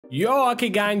Yo, okay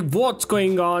gang, what's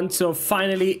going on? So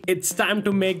finally it's time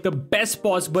to make the best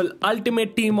possible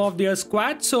ultimate team of the year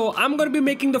squad. So I'm going to be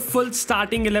making the full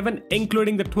starting 11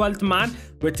 including the 12th man,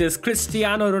 which is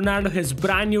Cristiano Ronaldo. His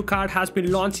brand new card has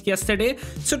been launched yesterday.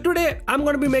 So today I'm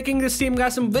going to be making this team,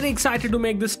 guys. I'm very excited to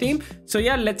make this team. So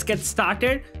yeah, let's get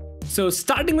started. So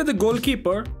starting with the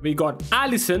goalkeeper, we got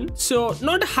Alisson. So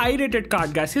not a high rated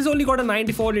card, guys. He's only got a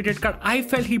 94 rated card. I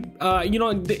felt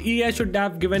the EA should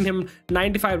have given him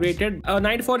 95 rated.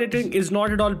 94 rating is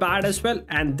not at all bad as well.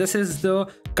 And this is the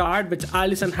card which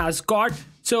Alisson has got.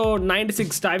 So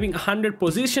 96 diving, 100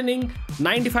 positioning,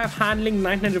 95 handling,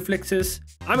 99 reflexes.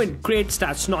 I mean, great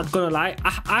stats, not gonna lie.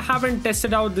 I haven't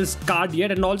tested out this card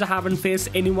yet and also haven't faced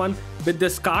anyone with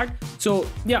this card. So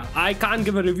yeah, I can't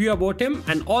give a review about him.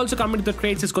 And also coming to the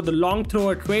traits, he's got the long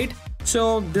thrower trait.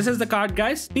 So this is the card,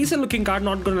 guys. Decent looking card,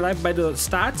 not gonna lie by the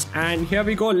stats. And here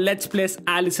we go. Let's place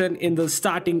Alisson in the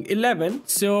starting 11.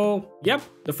 So yep,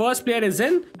 the first player is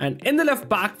in. And in the left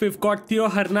back, we've got Theo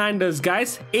Hernandez,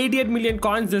 guys. 88 million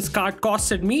coins this card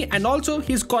costed me. And also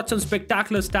he's got some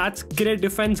spectacular stats. Great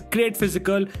defense, great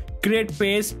physical, great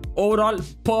pace. Overall,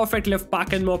 perfect left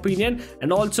back in my opinion.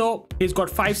 And also he's got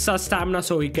 5-star stamina,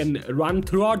 so he can run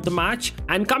throughout the match.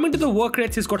 And coming to the work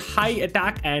rates, he's got high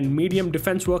attack and medium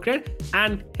defense work rate.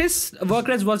 And his work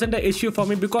rates wasn't an issue for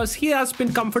me because he has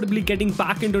been comfortably getting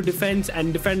back into defense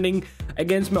and defending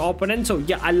against my opponent. So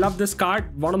yeah, I love this card.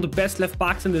 One of the best left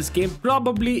backs in this game.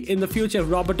 Probably in the future, if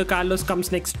Roberto Carlos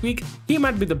comes next week, he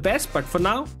might be the best. But for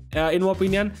now, in my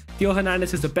opinion, Theo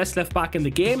Hernandez is the best left back in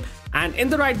the game. And in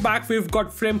the right back, we've got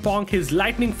Frimpong. He's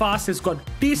lightning fast. He's got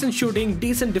decent shooting,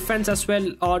 decent defense as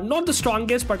well. Not the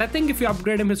strongest, but I think if you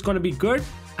upgrade him, he's going to be good.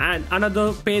 And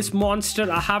another pace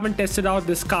monster. I haven't tested out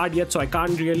this card yet, so I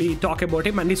can't really talk about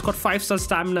him. And he's got 5-star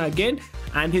stamina again.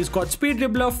 And he's got speed,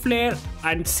 dribbler, flair,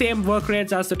 and same work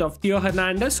rates as that of Theo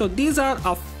Hernandez. So these are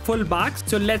our full backs.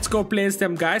 So let's go place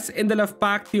them, guys. In the left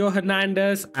back, Theo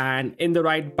Hernandez. And in the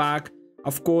right back,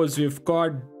 of course, we've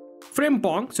got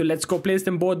Frimpong. So let's go place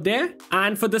them both there.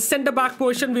 And for the center back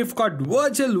portion, we've got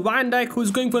Virgil van Dijk,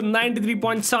 who's going for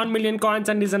 93.7 million coins,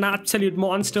 and he's an absolute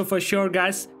monster for sure,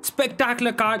 guys.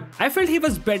 Spectacular card. I felt he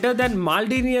was better than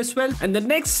Maldini as well. And the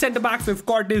next center back we've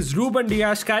got is Ruben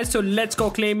Dias, guys. So let's go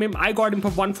claim him. I got him for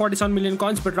 147 million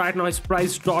coins, but right now his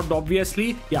price dropped,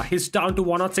 obviously. Yeah, he's down to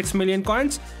 106 million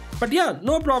coins. But yeah,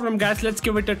 no problem, guys. Let's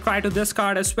give it a try to this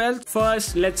card as well.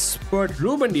 First, let's put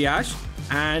Ruben Dias.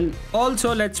 And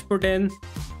also let's put in,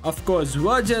 of course,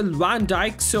 Virgil van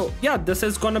Dijk. So yeah, this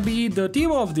is gonna be the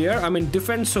team of the year. I mean,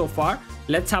 defense so far.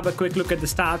 Let's have a quick look at the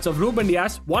stats of Ruben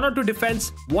Dias. 102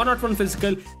 defense, 101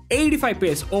 physical, 85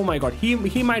 pace. Oh my god, he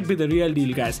might be the real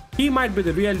deal, guys. He might be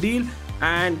the real deal.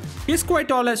 And he's quite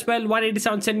tall as well,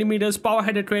 187 centimeters, power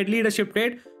headed trait, leadership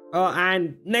trait.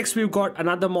 And next we've got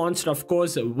another monster, of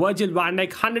course, Virgil van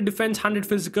Dijk. 100 defense, 100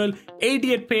 physical,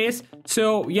 88 pace.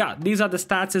 So yeah, these are the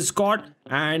stats he's got.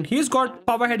 And he's got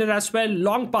power header as well,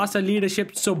 long passer,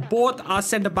 leadership. So both our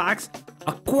center backs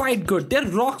are quite good. They're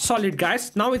rock solid,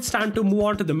 guys. Now it's time to move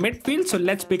on to the midfield. So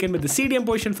let's begin with the CDM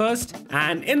position first.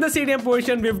 And in the CDM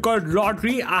position, we've got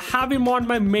RkReddy. I have him on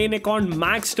my main account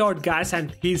maxed out, guys,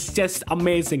 and he's just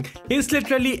amazing. He's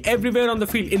literally everywhere on the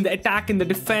field, in the attack, in the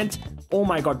defense. Oh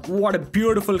my god, what a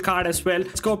beautiful card as well.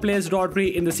 Let's go place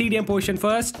RkReddy in the CDM position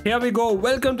first. Here we go.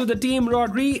 Welcome to the team,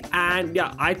 RkReddy. And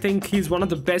yeah, I think he's one of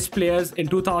the best players in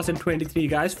 2023,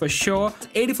 guys, for sure.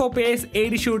 84 pace,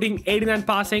 80 shooting, 89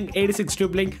 passing, 86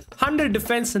 dribbling, 100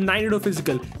 defense, and 92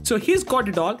 physical. So he's got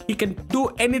it all. He can do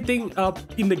anything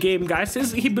in the game, guys.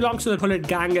 He belongs to the Bullet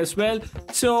gang as well.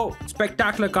 So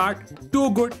spectacular card.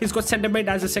 Too good. He's got center mid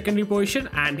as a secondary position,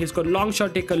 and he's got long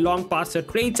shot taker, long passer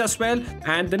traits as well.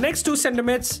 And the next two center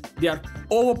mids, they are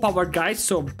overpowered, guys.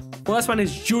 So first one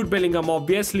is Jude Bellingham,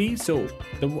 obviously. So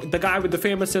the guy with the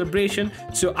famous celebration.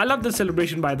 So I love the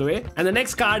celebration, by the way. And the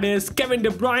next card is Kevin De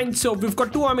Bruyne. So we've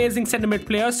got two amazing center mid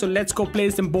players. So let's go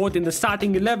place them both in the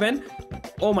starting 11.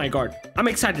 Oh my god, I'm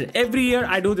excited. Every year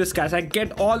I do this, guys. I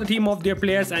get all the team of their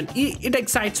players, and it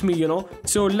excites me, you know.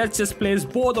 So let's just place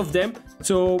both of them.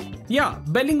 So yeah,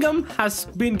 Bellingham has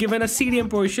been given a CDM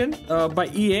position by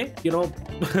EA, you know.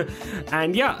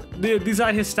 And yeah, these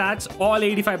are his stats, all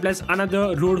 85 plus.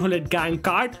 Another Road Hullet gang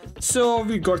card. So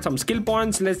we got some skill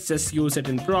points. Let's just use it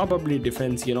in probably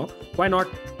defense, you know, why not.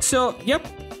 So yep,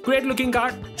 great looking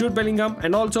card, Jude Bellingham.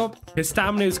 And also his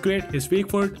stamina is great, his weak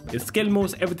foot, his skill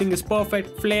moves, everything is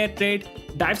perfect. Flair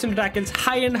trait, dives into tackles,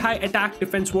 high attack,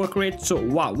 defense, work rate. So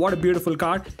wow, what a beautiful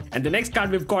card. And the next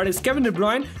card we've got is Kevin De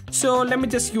Bruyne. So let me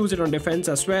just use it on defense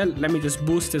as well. Let me just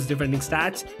boost his defending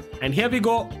stats. And here we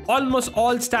go. Almost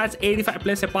all stats 85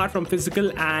 plus apart from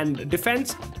physical and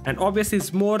defense. And obviously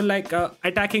it's more like a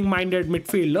attacking minded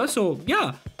midfielder. So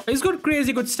yeah, he's got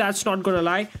crazy good stats, not gonna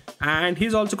lie. And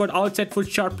he's also got outside foot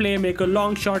shot playmaker,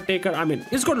 long shot taker. I mean,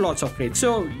 he's got lots of traits.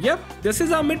 So yep, this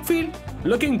is our midfield.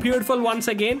 Looking beautiful once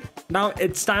again. Now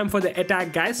it's time for the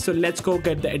attack, guys. So let's go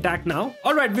get the attack now.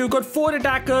 All right, we've got 4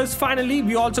 attackers. Finally,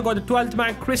 we also got the 12th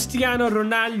man, Cristiano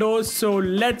Ronaldo. So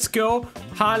let's go.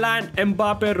 Haaland,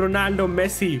 Mbappe, Ronaldo,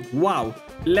 Messi. Wow.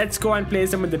 Let's go and place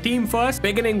them in the team first,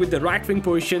 beginning with the right wing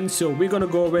position. So we're gonna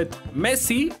go with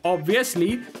Messi,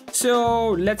 obviously.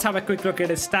 So let's have a quick look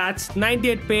at his stats.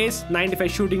 98 pace,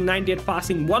 95 shooting, 98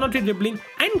 passing, 103 dribbling,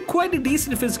 and quite a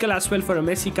decent physical as well for a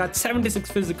Messi card. 76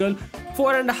 physical,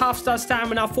 4.5 star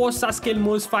stamina, 4 star skill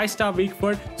moves, 5 star weak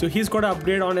foot. So he's got to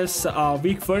upgrade on his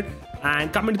weak foot.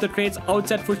 And coming to the traits,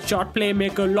 outside foot shot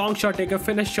playmaker, long shot taker,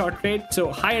 finish shot trait.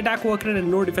 So high attack work rate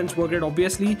and low defense work rate,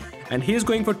 obviously. And he's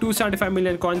going for 275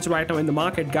 million coins right now in the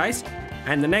market, guys.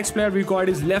 And the next player we got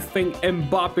is left wing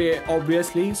Mbappe,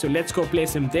 obviously. So let's go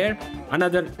place him there.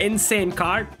 Another insane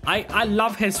card. I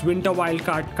love his winter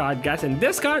wildcard card, guys. And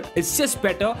this card is just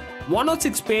better.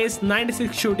 106 pace,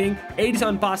 96 shooting,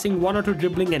 87 passing, 102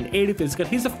 dribbling, and 80 physical.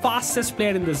 He's the fastest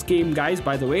player in this game, guys,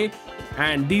 by the way.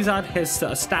 And these are his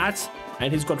stats.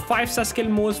 And he's got 5-star skill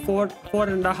moves,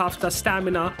 4.5 star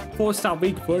stamina, 4-star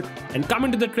weak foot. And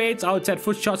coming to the traits, outside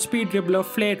foot shot, speed dribbler,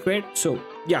 flare trait. So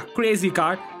yeah, crazy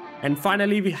card. And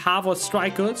finally, we have a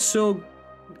striker. So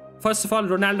first of all,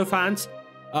 Ronaldo fans,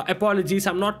 apologies,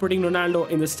 I'm not putting Ronaldo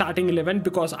in the starting 11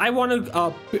 because I want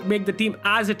to make the team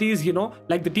as it is, you know,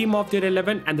 like the team of their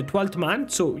 11 and the 12th man.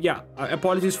 So yeah,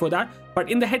 apologies for that. But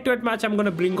in the head-to-head match, I'm going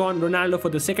to bring on Ronaldo for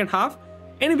the second half.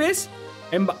 Anyways,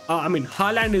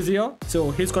 Haaland is here, so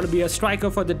he's going to be a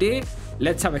striker for the day.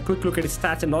 Let's have a quick look at his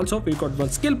stats, and also we've got one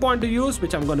skill point to use,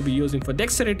 which I'm going to be using for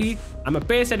dexterity. I'm a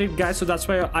pace at it, guys, so that's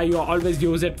why I always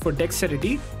use it for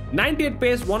dexterity. 98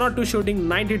 pace, 102 shooting,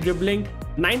 90 dribbling,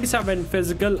 97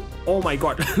 physical. Oh my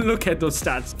god, look at those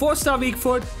stats. 4-star weak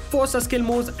foot, 4-star skill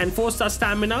moves, and 4-star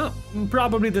stamina.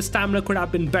 Probably the stamina could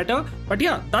have been better, but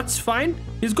yeah, that's fine.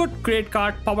 He's got great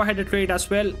card, power headed trait as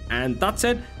well, and that's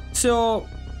it. So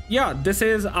yeah, this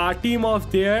is our team of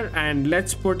the year, and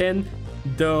let's put in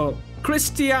the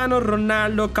Cristiano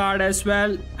Ronaldo card as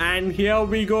well. And here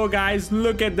we go, guys.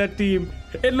 Look at the team.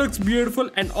 It looks beautiful.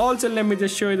 And also, let me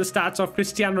just show you the stats of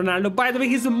Cristiano Ronaldo. By the way,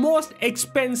 he's the most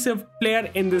expensive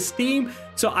player in this team.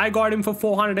 So I got him for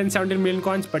 417 million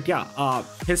coins. But yeah,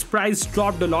 his price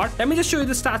dropped a lot. Let me just show you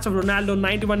the stats of Ronaldo.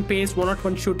 91 pace,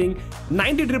 101 shooting,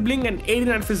 90 dribbling, and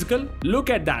 89 physical. Look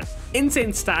at that. Insane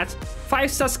stats.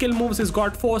 5-star skill moves. He's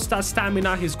got 4-star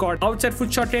stamina. He's got outside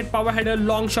foot shot rate, power header,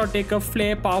 long shot taker,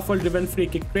 flare, powerful driven free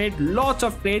kick rate. Lots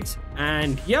of traits.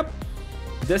 And yep,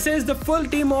 this is the full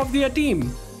team of their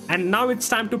team. And now it's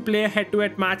time to play a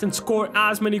head-to-head match and score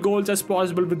as many goals as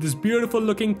possible with this beautiful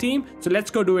looking team. So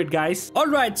let's go do it, guys.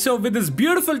 Alright, so with this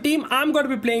beautiful team, I'm going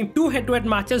to be playing 2 head-to-head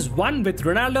matches. One with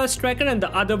Ronaldo as striker and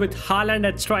the other with Haaland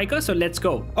at striker. So let's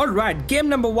go. Alright, game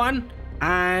number 1.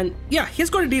 And yeah,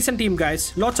 he's got a decent team,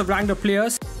 guys. Lots of ranked up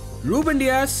players. Ruben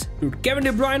Diaz to Kevin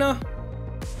De Bruyne.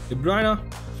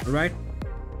 Alright.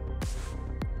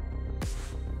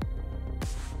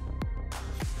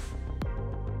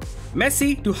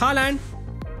 Messi to Haaland.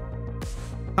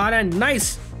 Haaland,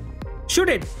 nice. Shoot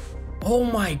it. Oh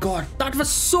my god, that was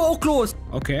so close.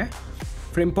 Okay.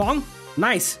 Frimpong,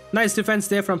 nice. Nice defense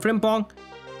there from Frimpong.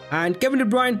 And Kevin De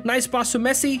Bruyne, nice pass to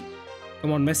Messi.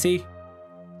 Come on, Messi.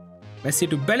 Messi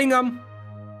to Bellingham.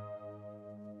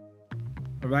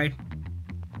 Alright.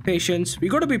 Patience. We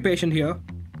gotta be patient here.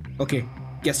 Okay.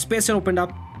 Yes, space opened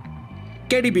up.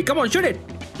 KDB, come on, shoot it.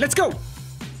 Let's go.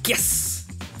 Yes.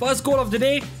 First goal of the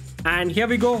day. And here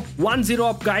we go, 1-0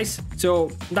 up, guys. So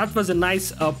that was a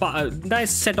nice nice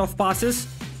set of passes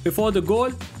before the goal.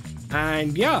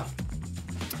 And yeah,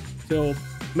 so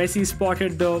Messi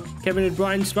spotted the Kevin De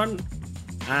Bruyne's run,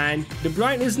 and De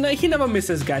Bruyne is he never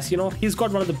misses, guys. You know, he's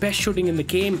got one of the best shooting in the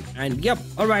game. And yep,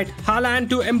 all right, Haaland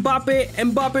to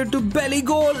Mbappe to belly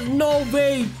goal. No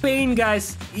way, pain,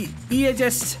 guys. He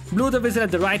just blew the whistle at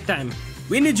the right time.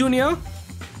 Vinny Jr.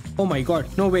 Oh my god,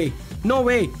 no way, no,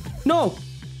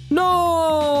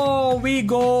 we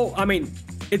go. I mean,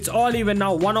 it's all even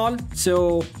now, 1-1.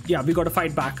 So yeah, we got to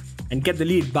fight back and get the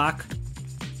lead back.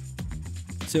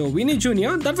 So Vinny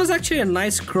Jr., that was actually a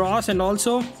nice cross. And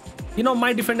also, you know,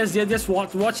 my defenders, they're just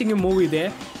watching a movie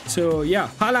there. So yeah,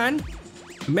 Haaland,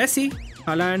 Messi,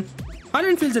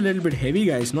 Haaland feels a little bit heavy,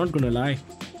 guys, not gonna lie.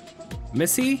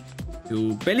 Messi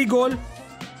to belly goal.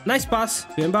 Nice pass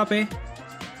to Mbappe.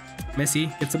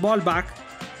 Messi gets the ball back.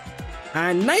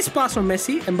 And nice pass from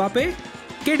Messi. Mbappe.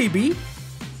 KDB.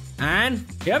 And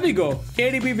here we go.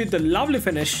 KDB with the lovely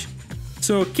finish.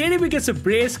 So KDB gets a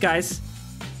brace, guys.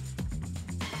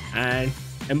 And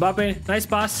Mbappe, nice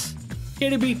pass.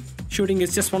 KDB shooting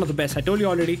is just one of the best. I told you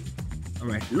already.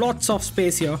 Alright, lots of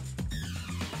space here.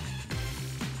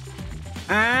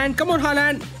 And come on,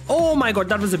 Haaland. Oh my god,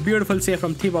 that was a beautiful save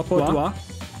from Thibaut Courtois.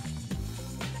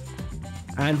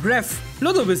 And ref,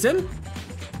 blow the whistle.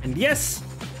 And yes,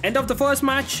 end of the first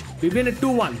match. We win it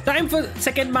 2-1. Time for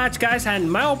second match, guys. And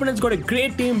my opponent's got a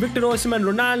great team. Victor Osimhen,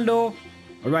 Ronaldo.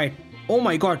 Alright. Oh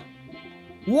my god.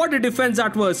 What a defense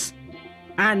that was.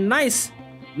 And nice.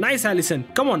 Nice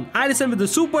Alisson. Come on. Alisson with the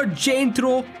super chain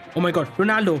throw. Oh my god.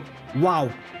 Ronaldo.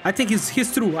 Wow. I think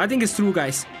he's through. I think he's through,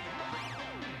 guys.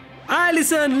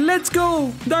 Alisson, let's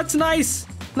go. That's nice.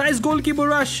 Nice goalkeeper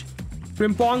rush.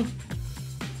 Frimpong.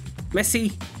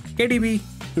 Messi. KDB.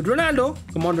 To Ronaldo.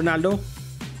 Come on, Ronaldo.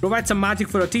 Provide some magic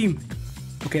for a team.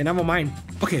 Okay, never mind.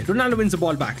 Okay, Ronaldo wins the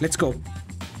ball back. Let's go.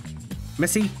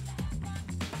 Messi.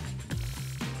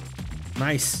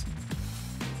 Nice.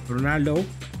 Ronaldo.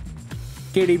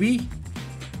 KDB.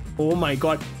 Oh my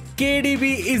god.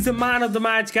 KDB is the man of the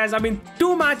match, guys. I mean,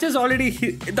 2 matches already.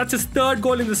 That's his 3rd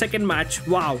goal in the second match.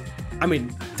 Wow. I mean,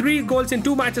 3 goals in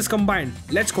 2 matches combined.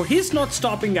 Let's go. He's not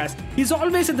stopping, guys. He's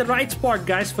always in the right spot,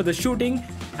 guys, for the shooting.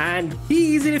 And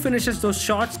he easily finishes those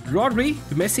shots. Rodri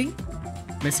to Messi.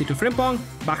 Messi to Frimpong.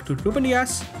 Back to Ruben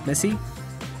Dias. Messi.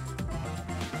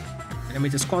 Let me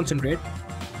just concentrate.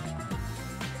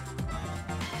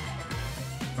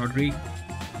 Rodri.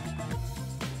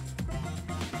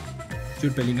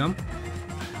 Jude Bellingham.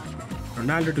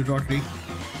 Ronaldo to Rodri.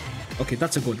 Okay,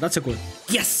 that's a goal. That's a goal.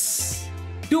 Yes!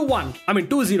 2-1. I mean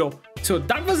 2-0. So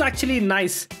that was actually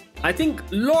nice. I think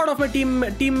a lot of my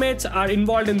teammates are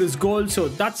involved in this goal. So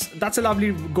that's a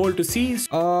lovely goal to see.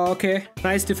 Okay,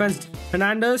 nice defense.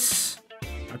 Fernandes.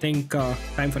 I think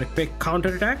time for a quick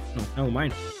counter attack. No, never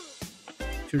mind.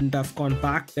 Shouldn't have gone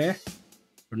back there.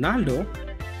 Ronaldo.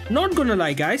 Not gonna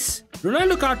lie, guys.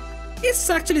 Ronaldo card is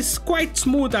actually quite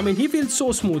smooth. I mean, he feels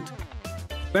so smooth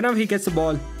whenever he gets the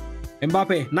ball.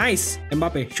 Mbappe. Nice.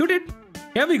 Mbappe. Shoot it.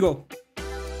 Here we go.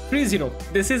 3-0.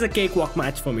 This is a cakewalk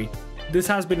match for me. This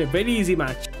has been a very easy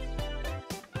match.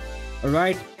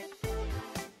 Alright.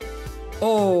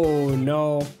 Oh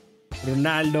no.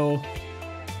 Ronaldo.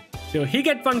 So he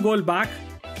gets 1 goal back.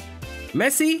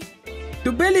 Messi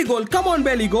to belly goal. Come on,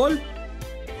 belly goal.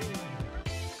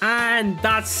 And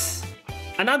that's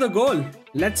another goal.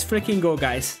 Let's freaking go,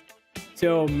 guys.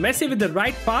 So Messi with the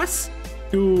right pass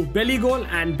to belly goal,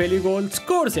 and belly goal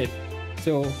scores it.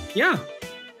 So yeah,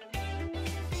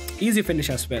 easy finish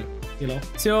as well, you know.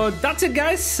 So that's it,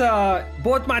 guys.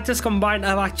 Both matches combined,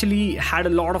 I've actually had a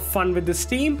lot of fun with this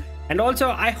team. And also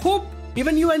I hope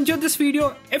even you enjoyed this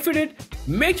video. If you did,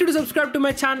 make sure to subscribe to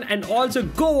my channel and also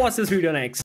go watch this video next.